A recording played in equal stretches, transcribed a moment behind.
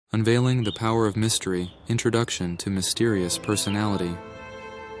Unveiling the Power of Mystery, Introduction to Mysterious Personality.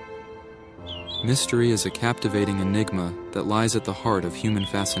 Mystery is a captivating enigma that lies at the heart of human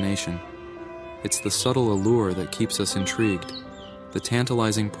fascination. It's the subtle allure that keeps us intrigued, the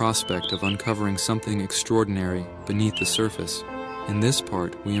tantalizing prospect of uncovering something extraordinary beneath the surface. In this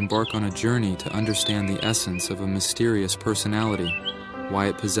part, we embark on a journey to understand the essence of a mysterious personality, why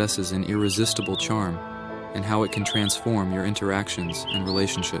it possesses an irresistible charm, and how it can transform your interactions and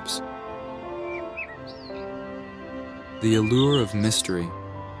relationships. The allure of mystery.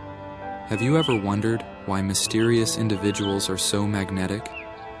 Have you ever wondered why mysterious individuals are so magnetic?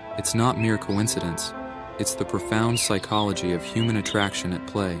 It's not mere coincidence. It's the profound psychology of human attraction at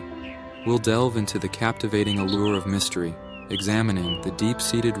play. We'll delve into the captivating allure of mystery, examining the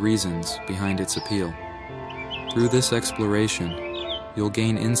deep-seated reasons behind its appeal. Through this exploration, you'll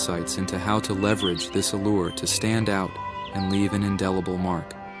gain insights into how to leverage this allure to stand out and leave an indelible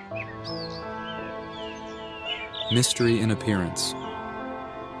mark. Mystery in appearance.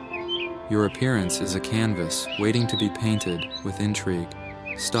 Your appearance is a canvas waiting to be painted with intrigue.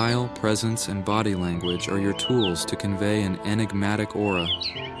 Style, presence, and body language are your tools to convey an enigmatic aura.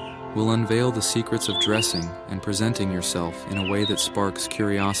 We'll unveil the secrets of dressing and presenting yourself in a way that sparks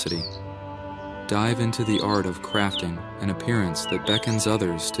curiosity. Dive into the art of crafting an appearance that beckons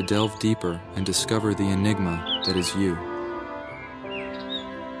others to delve deeper and discover the enigma that is you.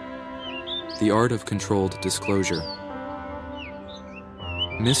 The art of controlled disclosure.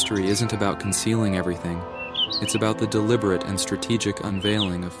 Mystery isn't about concealing everything. It's about the deliberate and strategic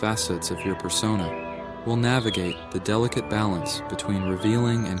unveiling of facets of your persona. We'll navigate the delicate balance between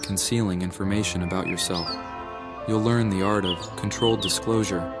revealing and concealing information about yourself. You'll learn the art of controlled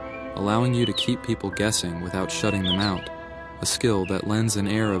disclosure, allowing you to keep people guessing without shutting them out, a skill that lends an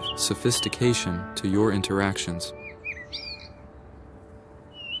air of sophistication to your interactions.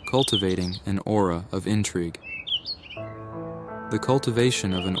 Cultivating an aura of intrigue. The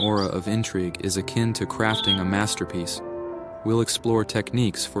cultivation of an aura of intrigue is akin to crafting a masterpiece. We'll explore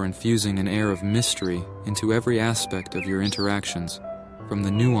techniques for infusing an air of mystery into every aspect of your interactions, from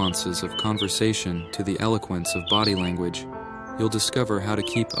the nuances of conversation to the eloquence of body language. You'll discover how to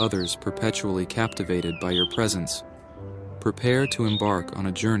keep others perpetually captivated by your presence. Prepare to embark on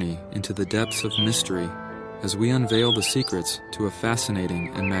a journey into the depths of mystery as we unveil the secrets to a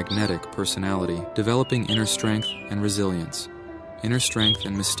fascinating and magnetic personality, developing inner strength and resilience. Inner strength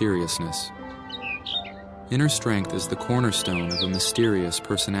and mysteriousness. Inner strength is the cornerstone of a mysterious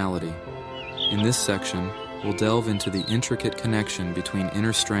personality. In this section, we'll delve into the intricate connection between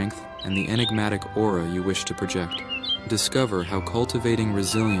inner strength and the enigmatic aura you wish to project. Discover how cultivating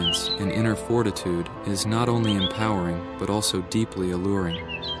resilience and inner fortitude is not only empowering, but also deeply alluring.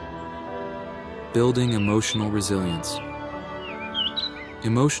 Building emotional resilience.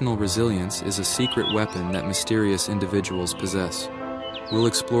 Emotional resilience is a secret weapon that mysterious individuals possess. We'll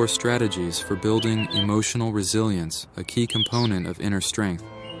explore strategies for building emotional resilience, a key component of inner strength.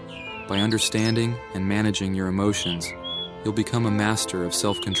 By understanding and managing your emotions, you'll become a master of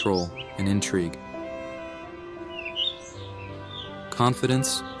self-control and intrigue.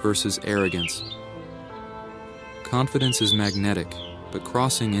 Confidence versus arrogance. Confidence is magnetic, but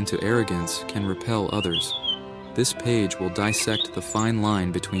crossing into arrogance can repel others. This page will dissect the fine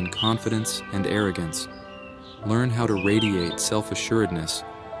line between confidence and arrogance. Learn how to radiate self-assuredness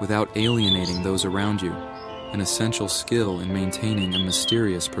without alienating those around you, an essential skill in maintaining a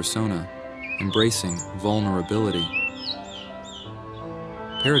mysterious persona, embracing vulnerability.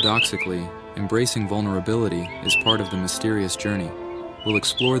 Paradoxically, embracing vulnerability is part of the mysterious journey. We'll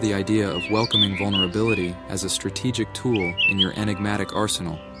explore the idea of welcoming vulnerability as a strategic tool in your enigmatic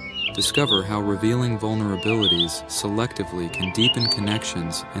arsenal. Discover how revealing vulnerabilities selectively can deepen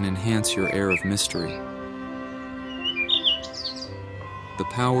connections and enhance your air of mystery. The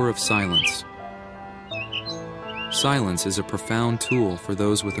power of silence. Silence is a profound tool for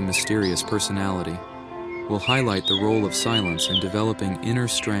those with a mysterious personality. We'll highlight the role of silence in developing inner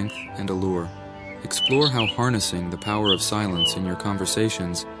strength and allure. Explore how harnessing the power of silence in your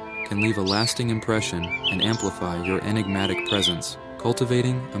conversations can leave a lasting impression and amplify your enigmatic presence.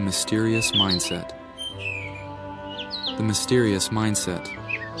 Cultivating a mysterious mindset. The mysterious mindset.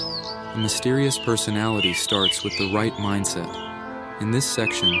 A mysterious personality starts with the right mindset. In this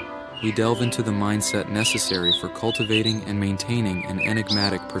section, we delve into the mindset necessary for cultivating and maintaining an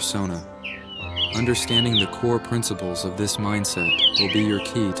enigmatic persona. Understanding the core principles of this mindset will be your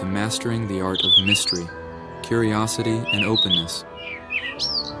key to mastering the art of mystery, curiosity, and openness.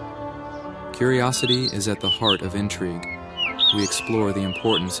 Curiosity is at the heart of intrigue. We explore the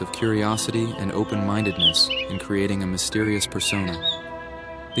importance of curiosity and open-mindedness in creating a mysterious persona.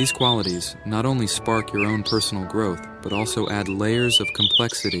 These qualities not only spark your own personal growth, but also add layers of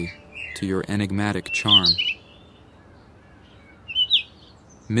complexity to your enigmatic charm.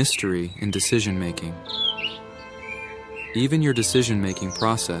 Mystery in decision-making. Even your decision-making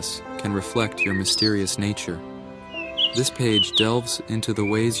process can reflect your mysterious nature. This page delves into the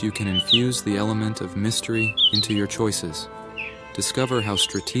ways you can infuse the element of mystery into your choices. Discover how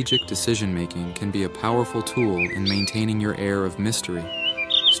strategic decision-making can be a powerful tool in maintaining your air of mystery.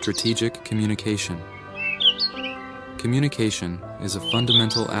 Strategic communication. Communication is a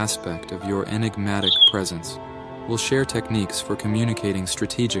fundamental aspect of your enigmatic presence. We'll share techniques for communicating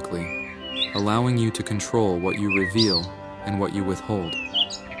strategically, allowing you to control what you reveal and what you withhold.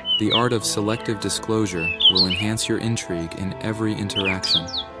 The art of selective disclosure will enhance your intrigue in every interaction.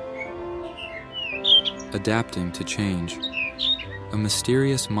 Adapting to change. A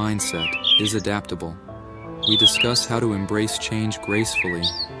mysterious mindset is adaptable. We discuss how to embrace change gracefully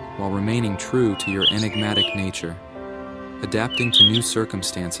while remaining true to your enigmatic nature. Adapting to new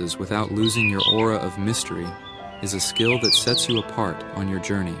circumstances without losing your aura of mystery is a skill that sets you apart on your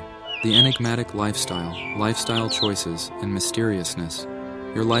journey. The enigmatic lifestyle choices, and mysteriousness.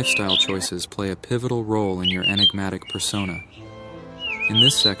 Your lifestyle choices play a pivotal role in your enigmatic persona. In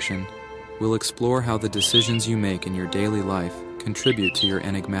this section, we'll explore how the decisions you make in your daily life contribute to your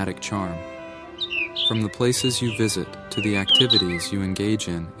enigmatic charm. From the places you visit to the activities you engage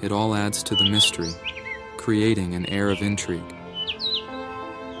in, it all adds to the mystery, creating an air of intrigue.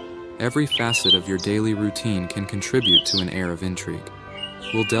 Every facet of your daily routine can contribute to an air of intrigue.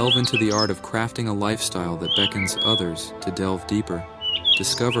 We'll delve into the art of crafting a lifestyle that beckons others to delve deeper.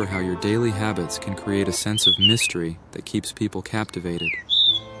 Discover how your daily habits can create a sense of mystery that keeps people captivated,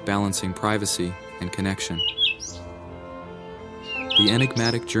 balancing privacy and connection. The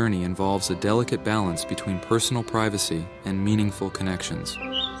enigmatic journey involves a delicate balance between personal privacy and meaningful connections.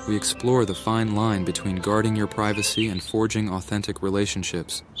 We explore the fine line between guarding your privacy and forging authentic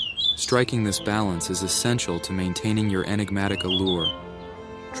relationships. Striking this balance is essential to maintaining your enigmatic allure.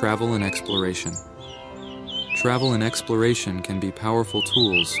 Travel and exploration. Travel and exploration can be powerful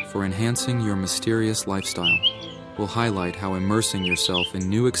tools for enhancing your mysterious lifestyle. We'll highlight how immersing yourself in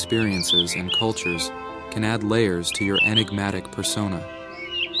new experiences and cultures can add layers to your enigmatic persona.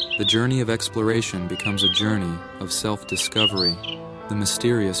 The journey of exploration becomes a journey of self-discovery, the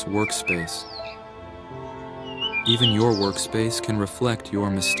mysterious workspace. Even your workspace can reflect your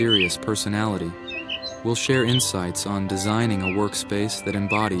mysterious personality. We'll share insights on designing a workspace that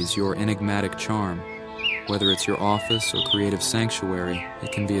embodies your enigmatic charm. Whether it's your office or creative sanctuary,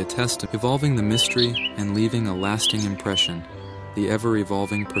 it can be a test to evolving the mystery and leaving a lasting impression, the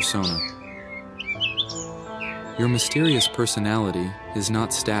ever-evolving persona. Your mysterious personality is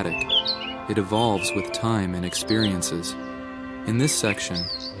not static. It evolves with time and experiences. In this section,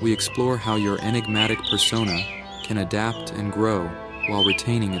 we explore how your enigmatic persona can adapt and grow while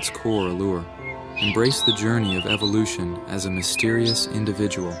retaining its core allure. Embrace the journey of evolution as a mysterious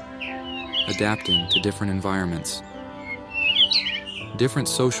individual, adapting to different environments. Different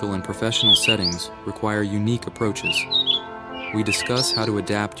social and professional settings require unique approaches. We discuss how to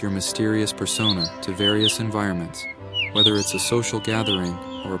adapt your mysterious persona to various environments. Whether it's a social gathering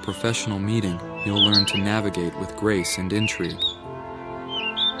or a professional meeting, you'll learn to navigate with grace and intrigue.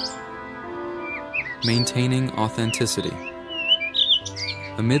 Maintaining authenticity.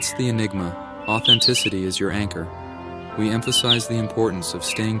 Amidst the enigma, authenticity is your anchor. We emphasize the importance of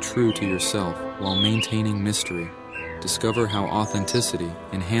staying true to yourself while maintaining mystery. Discover how authenticity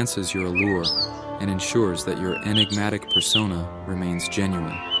enhances your allure and ensures that your enigmatic persona remains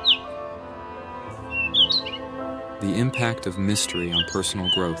genuine. The impact of mystery on personal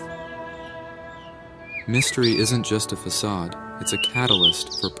growth. Mystery isn't just a facade, it's a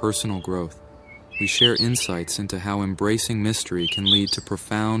catalyst for personal growth. We share insights into how embracing mystery can lead to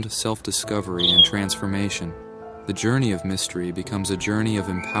profound self-discovery and transformation. The journey of mystery becomes a journey of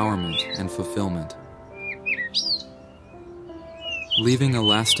empowerment and fulfillment. Leaving a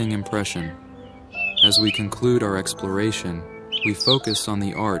lasting impression. As we conclude our exploration, we focus on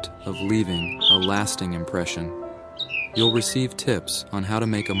the art of leaving a lasting impression. You'll receive tips on how to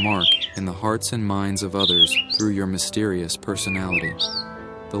make a mark in the hearts and minds of others through your mysterious personality.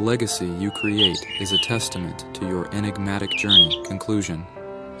 The legacy you create is a testament to your enigmatic journey. Conclusion: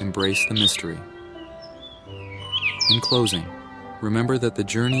 embrace the mystery. In closing, remember that the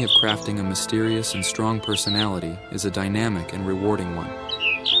journey of crafting a mysterious and strong personality is a dynamic and rewarding one.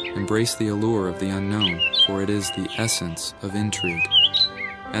 Embrace the allure of the unknown, for it is the essence of intrigue.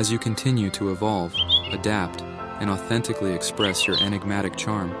 As you continue to evolve, adapt, and authentically express your enigmatic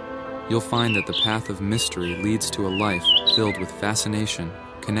charm, you'll find that the path of mystery leads to a life filled with fascination,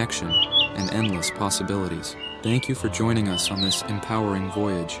 connection, and endless possibilities. Thank you for joining us on this empowering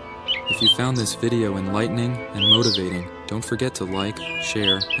voyage. If you found this video enlightening and motivating, don't forget to like,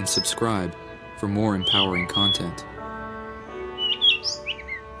 share, and subscribe for more empowering content.